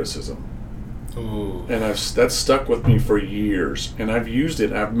whisper criticism. Ooh. And that's stuck with me for years, and I've used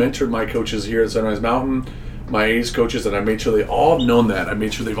it. I've mentored my coaches here at Sunrise Mountain, my A's coaches, and I made sure they all have known that. I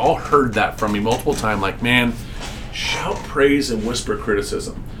made sure they've all heard that from me multiple times. Like, man, shout praise and whisper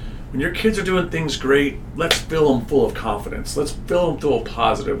criticism. When your kids are doing things great, let's fill them full of confidence. Let's fill them full of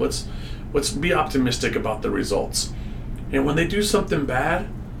positive. Let's be optimistic about the results. And when they do something bad,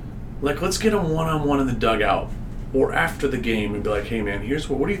 like, let's get them one-on-one in the dugout or after the game and be like, hey, man,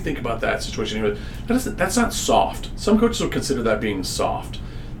 what do you think about that situation here? That's not soft. Some coaches would consider that being soft.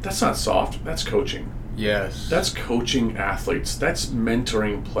 That's not soft. That's coaching. Yes. That's coaching athletes. That's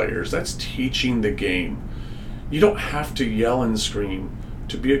mentoring players. That's teaching the game. You don't have to yell and scream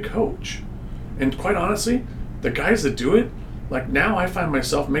to be a coach. And quite honestly, the guys that do it, like, now I find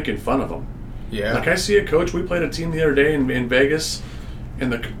myself making fun of them. Yeah. Like, I see a coach, we played a team the other day in Vegas,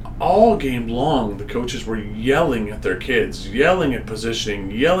 and all game long, the coaches were yelling at their kids, yelling at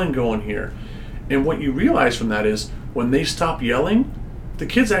positioning, yelling going here. And what you realize from that is when they stop yelling, the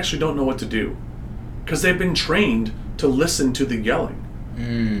kids actually don't know what to do because they've been trained to listen to the yelling.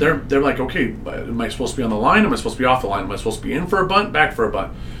 They're like, okay, am I supposed to be on the line? Am I supposed to be off the line? Am I supposed to be in for a bunt, back for a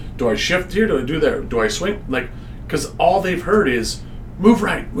bunt? Do I shift here? Do I do there? Do I swing? Like, because all they've heard is move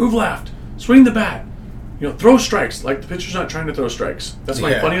right, move left, swing the bat, throw strikes. Like, the pitcher's not trying to throw strikes. That's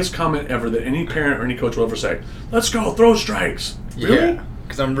my funniest comment ever that any parent or any coach will ever say. Let's go, throw strikes. Really? Yeah,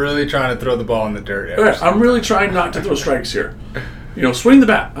 because I'm really trying to throw the ball in the dirt. I'm really trying not to throw strikes here. Swing the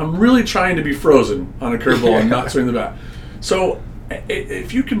bat. I'm really trying to be frozen on a curveball and not swing the bat. So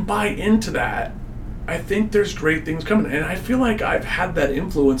if you can buy into that, I think there's great things coming. And I feel like I've had that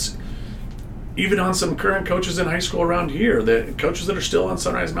influence even on some current coaches in high school around here, the coaches that are still on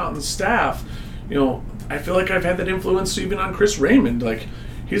Sunrise Mountain staff. I feel like I've had that influence even on Chris Raymond. Like,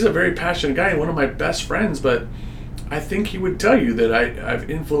 he's a very passionate guy and one of my best friends, but I think he would tell you that I've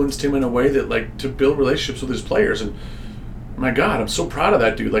influenced him in a way that, like, to build relationships with his players. And my God, I'm so proud of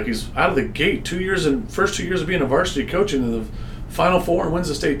that dude. Like, he's out of the gate, first 2 years of being a varsity coach in the Final Four and wins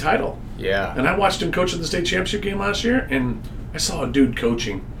the state title. Yeah. And I watched him coach in the state championship game last year, and I saw a dude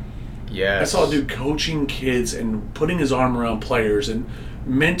coaching. Yes. I saw a dude coaching kids and putting his arm around players and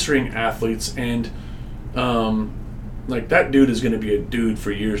mentoring athletes, and like, that dude is going to be a dude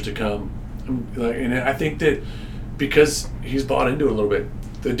for years to come. And I think that because he's bought into it a little bit,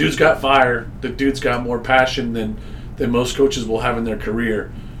 the dude's got fire, the dude's got more passion than that most coaches will have in their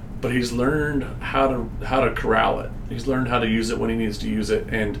career, but he's learned how to corral it. He's learned how to use it when he needs to use it,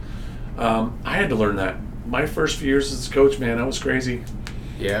 and I had to learn that. My first few years as a coach, man, I was crazy.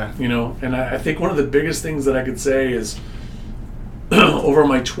 Yeah. And I think one of the biggest things that I could say is over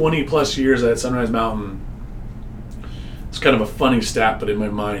my 20 plus years at Sunrise Mountain, it's kind of a funny stat, but in my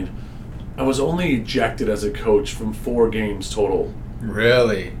mind, I was only ejected as a coach from 4 games total.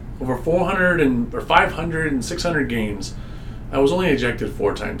 Really? Over 500 and 600 games, I was only ejected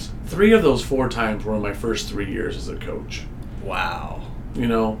 4 times. 3 of those 4 times were in my first 3 years as a coach. Wow.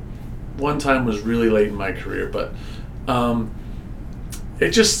 One time was really late in my career, but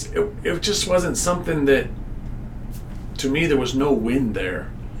it just wasn't something that, to me, there was no win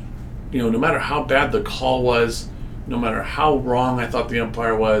there. No matter how bad the call was, no matter how wrong I thought the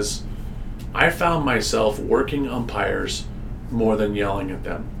umpire was, I found myself working umpires more than yelling at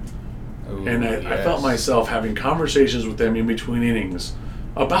them. Ooh, and I felt myself having conversations with them in between innings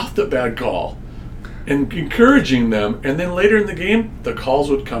about the bad call and encouraging them, and then later in the game, the calls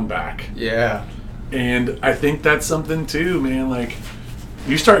would come back. Yeah. And I think that's something too, man. Like,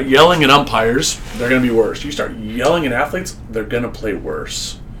 you start yelling at umpires, they're going to be worse. You start yelling at athletes, they're going to play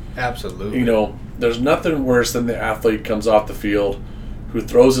worse. Absolutely. There's nothing worse than the athlete comes off the field who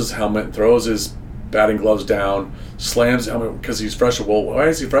throws his helmet, throws his batting gloves down, slams the helmet because he's frustrated. Well, why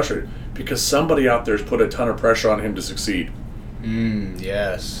is he frustrated? Because somebody out there has put a ton of pressure on him to succeed.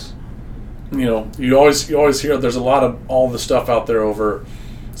 Yes. You always hear there's a lot of all the stuff out there over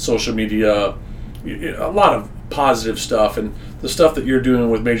social media, a lot of positive stuff, and the stuff that you're doing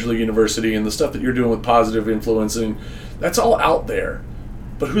with Major League University and the stuff that you're doing with positive influencing, that's all out there.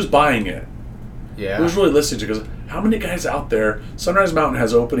 But who's buying it? Yeah. Who's really listening to it? Because how many guys out there, Sunrise Mountain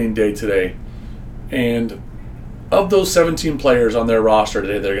has opening day today, and of those 17 players on their roster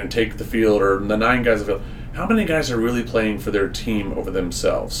today, they're going to take the field, or the 9 guys on the field, how many guys are really playing for their team over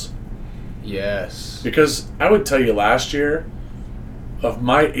themselves? Yes. Because I would tell you last year, of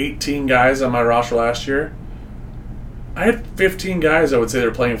my 18 guys on my roster last year, I had 15 guys I would say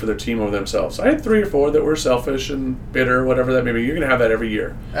they're playing for their team over themselves. I had 3 or 4 that were selfish and bitter, whatever that may be. You're going to have that every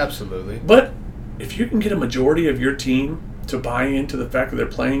year. Absolutely. But if you can get a majority of your team to buy into the fact that they're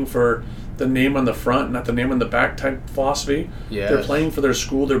playing for the name on the front, not the name on the back type philosophy, they're playing for their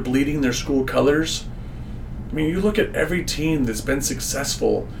school, they're bleeding their school colors. I mean, you look at every team that's been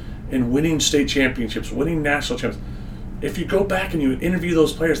successful in winning state championships, winning national championships. If you go back and you interview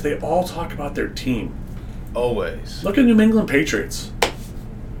those players, they all talk about their team. Always. Look at New England Patriots.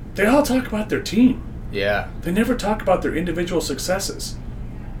 They all talk about their team. Yeah. They never talk about their individual successes.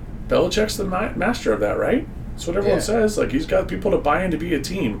 Belichick's the master of that, right? That's what everyone says. Like, he's got people to buy in to be a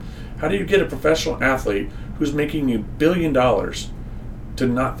team. How do you get a professional athlete who's making $1 billion to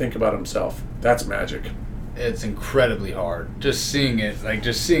not think about himself? That's magic. It's incredibly hard. Just seeing it,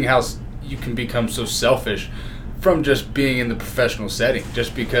 just seeing how you can become so selfish from just being in the professional setting,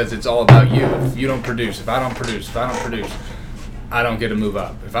 just because it's all about you. If you don't produce, if I don't produce, I don't get to move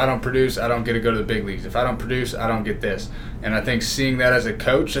up. If I don't produce, I don't get to go to the big leagues. If I don't produce, I don't get this. And I think seeing that as a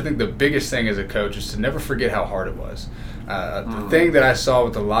coach, I think the biggest thing as a coach is to never forget how hard it was. The thing that I saw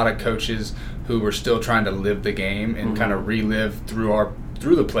with a lot of coaches who were still trying to live the game and kind of relive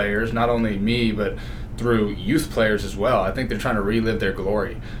through the players, not only me, but through youth players as well. I think they're trying to relive their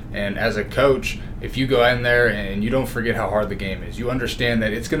glory. And as a coach, if you go in there and you don't forget how hard the game is, you understand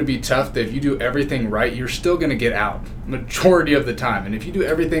that it's going to be tough, that if you do everything right, you're still going to get out majority of the time. And if you do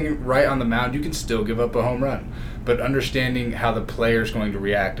everything right on the mound, you can still give up a home run. But understanding how the player is going to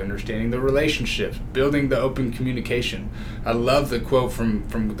react, understanding the relationships, building the open communication. I love the quote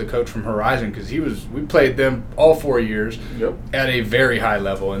from the coach from Horizon, because we played them all 4 years at a very high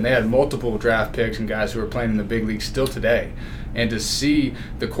level, and they had multiple draft picks and guys who are playing in the big leagues still today. And to see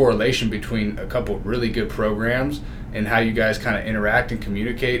the correlation between a couple of really good programs and how you guys kind of interact and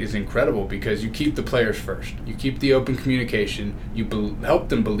communicate is incredible, because you keep the players first. You keep the open communication. You help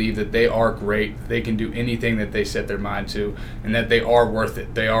them believe that they are great, they can do anything that they set their mind to, and that they are worth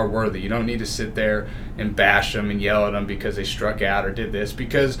it. They are worthy. You don't need to sit there and bash them and yell at them because they struck out or did this,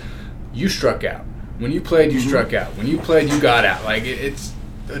 because you struck out. When you played, you struck out. When you played, you got out. It's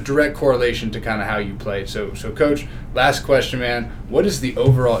a direct correlation to kind of how you played. So Coach, last question, man. What is the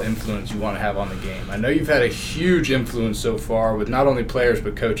overall influence you want to have on the game? I know you've had a huge influence so far with not only players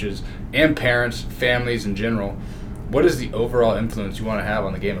but coaches and parents, families in general. What is the overall influence you want to have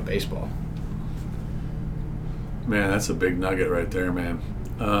on the game of baseball? Man, that's a big nugget right there, man.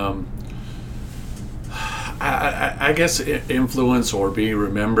 I guess influence, or be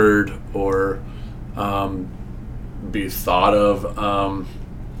remembered, or be thought of.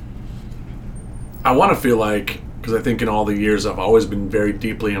 I want to feel like because I think in all the years I've always been very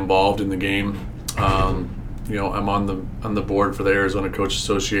deeply involved in the game. I'm on the board for the Arizona Coach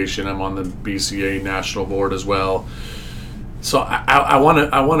Association. I'm on the BCA national board as well. So I want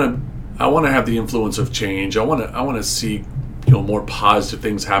to have the influence of change. I want to see more positive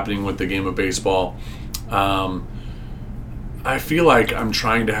things happening with the game of baseball. I feel like I'm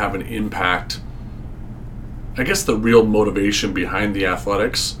trying to have an impact. I guess the real motivation behind the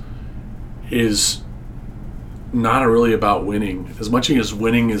athletics is not really about winning. As much as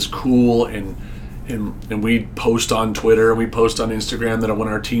winning is cool and we post on Twitter and we post on Instagram that when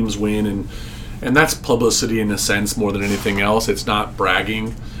our teams win and that's publicity in a sense more than anything else. It's not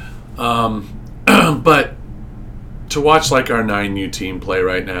bragging. But to watch like our 9U team play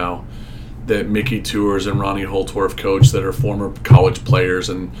right now, that Mickey Tours and Ronnie Holtorf coach that are former college players,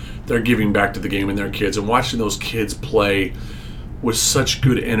 and they're giving back to the game and their kids, and watching those kids play with such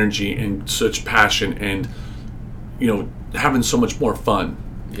good energy and such passion and having so much more fun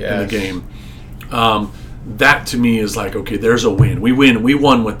in the game. That to me is like, okay, there's a win. We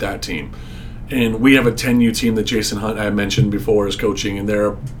won with that team. And we have a 10U team that Jason Hunt I mentioned before is coaching, and they're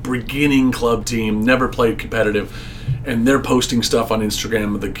a beginning club team, never played competitive, and they're posting stuff on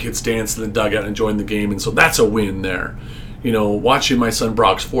Instagram of the kids dancing in the dugout and enjoying the game, and so that's a win there. Watching my son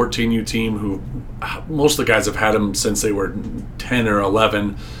Brock's 14U team, who most of the guys have had him since they were 10 or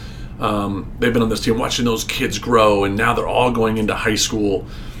 11. They've been on this team, watching those kids grow, and now they're all going into high school,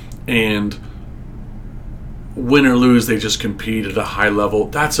 and win or lose, they just compete at a high level.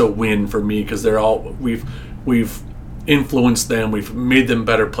 That's a win for me because we've influenced them, we've made them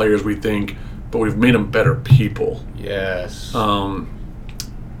better players, we think, but we've made them better people. Yes. I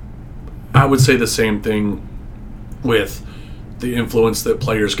would say the same thing with the influence that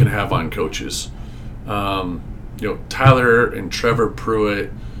players can have on coaches. Tyler and Trevor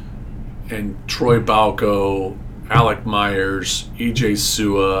Pruitt and Troy Balco, Alec Myers, EJ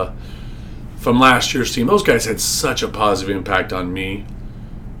Sua from last year's team, those guys had such a positive impact on me.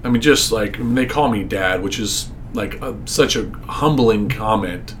 I mean, just like, they call me dad, which is like such a humbling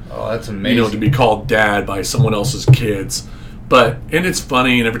comment. Oh, that's amazing. To be called dad by someone else's kids. And it's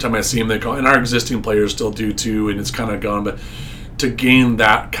funny, and every time I see them, they call, and our existing players still do too, and it's kind of gone. But to gain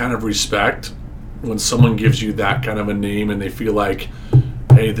that kind of respect, when someone gives you that kind of a name and they feel like,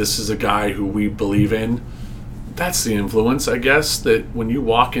 hey, this is a guy who we believe in, that's the influence, I guess, that when you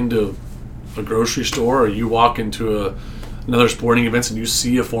walk into a grocery store or you walk into another sporting event and you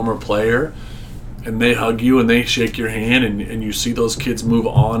see a former player and they hug you and they shake your hand and you see those kids move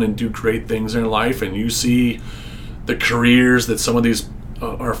on and do great things in their life, and you see the careers that some of these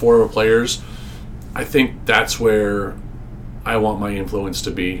are former players, I think that's where I want my influence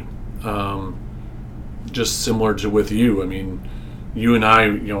to be. Just similar to with you. I mean, you and I,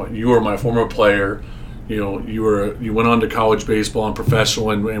 you were my former player. You went on to college baseball and professional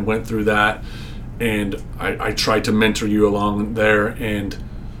and went through that, and I tried to mentor you along there, and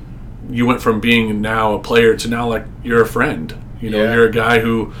you went from being now a player to now like you're a friend. You're a guy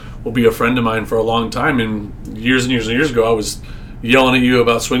who will be a friend of mine for a long time, and years and years and years ago I was yelling at you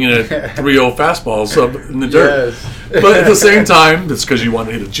about swinging at 3-0 fastballs up in the dirt. Yes. But at the same time, it's because you want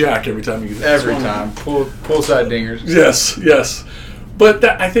to hit a jack every time you every time. Pull side dingers. Yes. But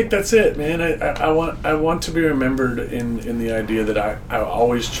I think that's it, man. I want to be remembered in the idea that I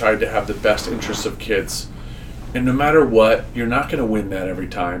always tried to have the best interests of kids. And no matter what, you're not going to win that every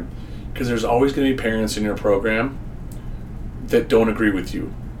time, because there's always going to be parents in your program that don't agree with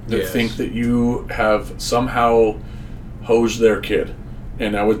you, that think that you have somehow hosed their kid.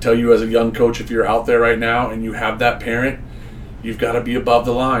 And I would tell you as a young coach, if you're out there right now and you have that parent, you've got to be above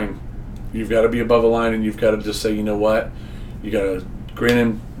the line. You've got to be above the line, and you've got to just say, you know what? You got to grin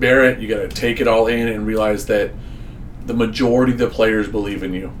and bear it. You got to take it all in and realize that the majority of the players believe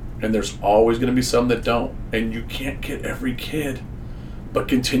in you, and there's always going to be some that don't, and you can't get every kid, but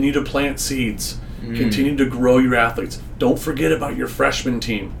continue to plant seeds. Continue to grow your athletes. Don't forget about your freshman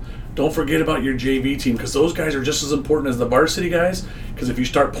team. Don't forget about your JV team, because those guys are just as important as the varsity guys, because if you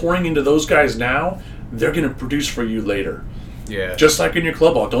start pouring into those guys now, they're going to produce for you later. Yeah. Just like in your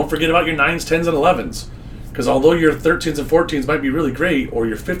club ball. Don't forget about your 9s, 10s, and 11s. Because although your 13s and 14s might be really great, or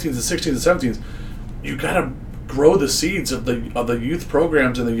your 15s and 16s and 17s, you got to grow the seeds of the youth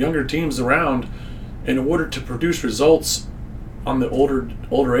programs and the younger teams around in order to produce results on the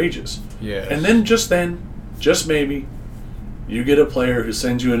older ages. Yeah. And then, just maybe, you get a player who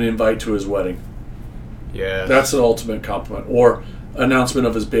sends you an invite to his wedding. Yeah. That's an ultimate compliment. Or announcement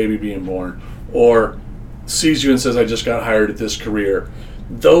of his baby being born. Or sees you and says, I just got hired at this career.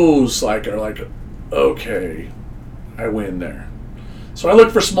 Those are like, okay, I win there. So I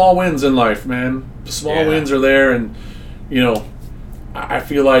look for small wins in life, man. The small wins are there, and I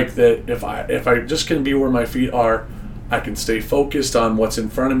feel like that if I just can be where my feet are, I can stay focused on what's in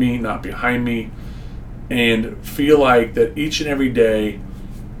front of me, not behind me, and feel like that each and every day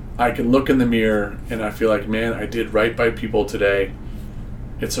I can look in the mirror and I feel like, man, I did right by people today.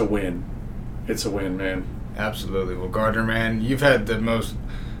 It's a win. It's a win, man. Absolutely. Well, Gardner, man, you've had the most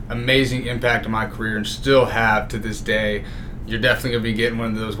amazing impact on my career and still have to this day. You're definitely going to be getting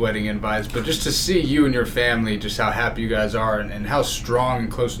one of those wedding invites. But just to see you and your family, just how happy you guys are and how strong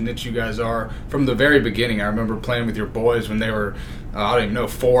and close-knit you guys are from the very beginning. I remember playing with your boys when they were, I don't even know,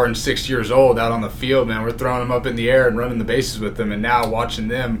 4 and 6 years old out on the field, man. We're throwing them up in the air and running the bases with them. And now watching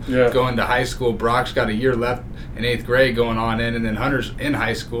them go into high school. Brock's got a year left in 8th grade going on in, and then Hunter's in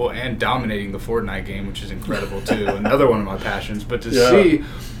high school and dominating the Fortnite game, which is incredible, too. Another one of my passions. But to see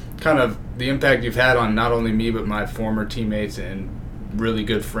kind of the impact you've had on not only me but my former teammates and really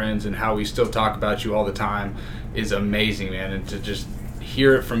good friends and how we still talk about you all the time is amazing, man. And to just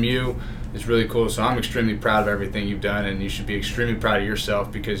hear it from you is really cool. So I'm extremely proud of everything you've done, and you should be extremely proud of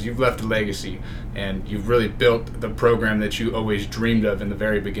yourself because you've left a legacy and you've really built the program that you always dreamed of in the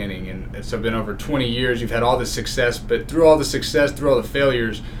very beginning. And it's been over 20 years. You've had all this success, but through all the success, through all the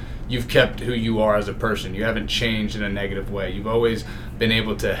failures, you've kept who you are as a person. You haven't changed in a negative way. You've always been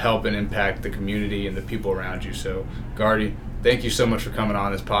able to help and impact the community and the people around you. So, Gardy, thank you so much for coming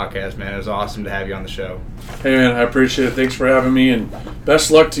on this podcast, man. It was awesome to have you on the show. Hey, man, I appreciate it. Thanks for having me, and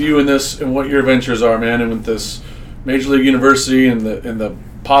best luck to you in this and what your ventures are, man, and with this Major League University and the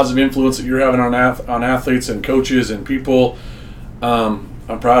positive influence that you're having on athletes and coaches and people.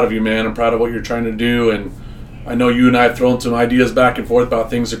 I'm proud of you, man. I'm proud of what you're trying to do, and I know you and I have thrown some ideas back and forth about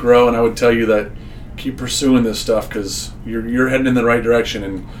things to grow, and I would tell you that keep pursuing this stuff because you're heading in the right direction.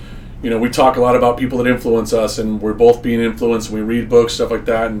 And we talk a lot about people that influence us, and we're both being influenced. We read books, stuff like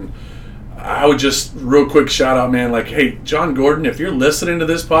that. And I would just real quick shout out, man, like, hey, John Gordon, if you're listening to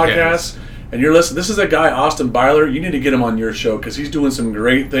this podcast and you're listening, this is a guy, Austin Byler. You need to get him on your show because he's doing some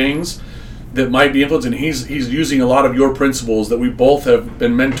great things that might be influenced, and he's using a lot of your principles that we both have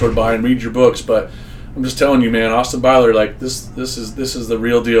been mentored by and read your books, but I'm just telling you, man, Austin Byler, like this is the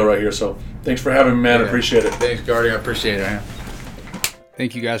real deal right here. So thanks for having me, man. I appreciate it. Thanks, Gardy. I appreciate it, man.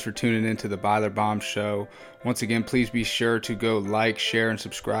 Thank you guys for tuning in to the Byler Bomb Show. Once again, please be sure to go like, share, and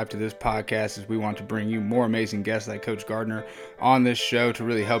subscribe to this podcast as we want to bring you more amazing guests like Coach Gardner on this show to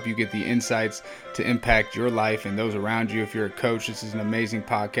really help you get the insights to impact your life and those around you. If you're a coach, this is an amazing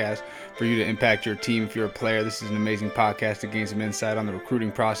podcast for you to impact your team. If you're a player, this is an amazing podcast to gain some insight on the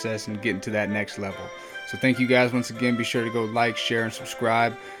recruiting process and getting to that next level. So thank you guys once again. Be sure to go like, share, and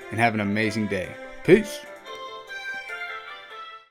subscribe, and have an amazing day. Peace.